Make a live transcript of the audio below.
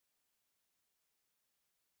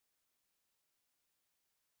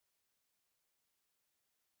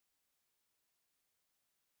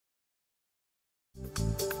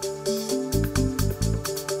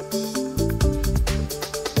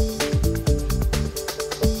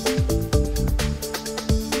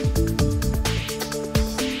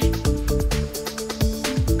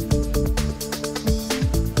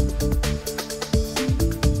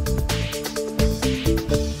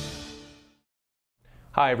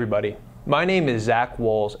Hi everybody, my name is Zach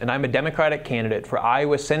Wahls and I'm a Democratic candidate for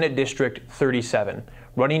Iowa Senate District 37,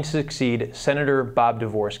 running to succeed Senator Bob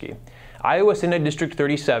Dvorsky. Iowa Senate District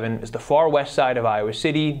 37 is the far west side of Iowa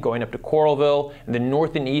City, going up to Coralville, and then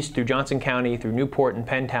north and east through Johnson County, through Newport and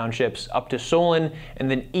Penn Townships, up to Solon, and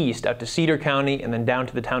then east out to Cedar County, and then down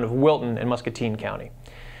to the town of Wilton in Muscatine County.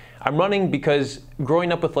 I'm running because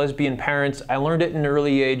growing up with lesbian parents, I learned at an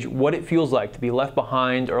early age what it feels like to be left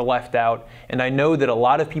behind or left out, and I know that a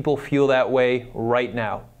lot of people feel that way right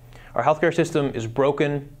now. Our healthcare system is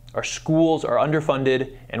broken, our schools are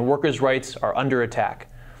underfunded, and workers' rights are under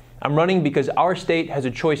attack. I'm running because our state has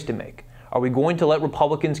a choice to make. Are we going to let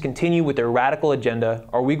Republicans continue with their radical agenda,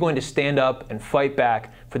 or are we going to stand up and fight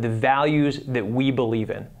back for the values that we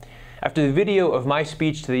believe in? After the video of my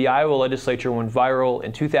speech to the Iowa legislature went viral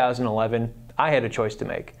in 2011, I had a choice to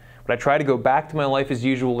make. Would I try to go back to my life as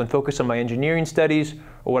usual and focus on my engineering studies,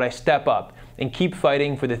 or would I step up and keep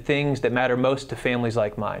fighting for the things that matter most to families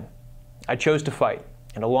like mine? I chose to fight,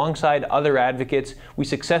 and alongside other advocates, we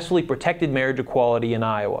successfully protected marriage equality in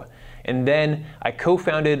Iowa. And then I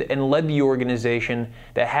co-founded and led the organization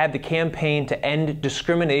that had the campaign to end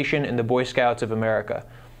discrimination in the Boy Scouts of America.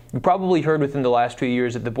 You probably heard within the last few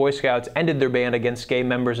years that the Boy Scouts ended their ban against gay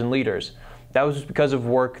members and leaders. That was because of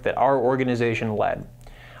work that our organization led.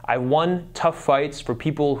 I won tough fights for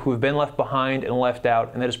people who have been left behind and left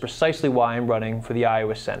out, and that is precisely why I'm running for the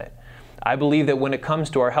Iowa Senate. I believe that when it comes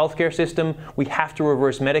to our healthcare system, we have to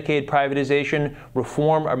reverse Medicaid privatization,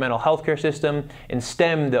 reform our mental health care system, and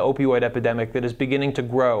stem the opioid epidemic that is beginning to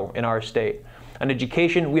grow in our state. On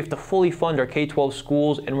education, we have to fully fund our K-12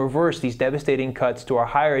 schools and reverse these devastating cuts to our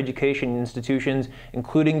higher education institutions,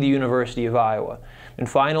 including the University of Iowa. And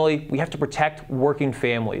finally, we have to protect working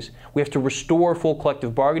families. We have to restore full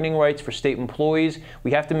collective bargaining rights for state employees. We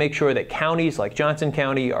have to make sure that counties like Johnson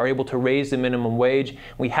County are able to raise the minimum wage.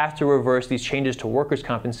 We have to reverse these changes to workers'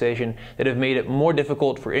 compensation that have made it more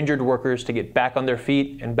difficult for injured workers to get back on their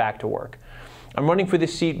feet and back to work. I'm running for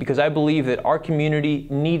this seat because I believe that our community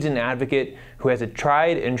needs an advocate who has a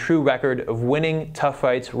tried and true record of winning tough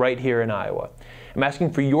fights right here in Iowa. I'm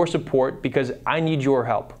asking for your support because I need your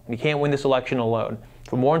help. We can't win this election alone.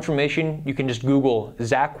 For more information, you can just Google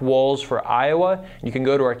Zach Wahls for Iowa. You can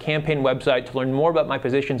go to our campaign website to learn more about my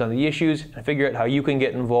positions on the issues and figure out how you can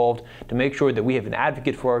get involved to make sure that we have an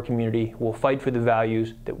advocate for our community who will fight for the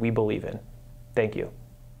values that we believe in. Thank you.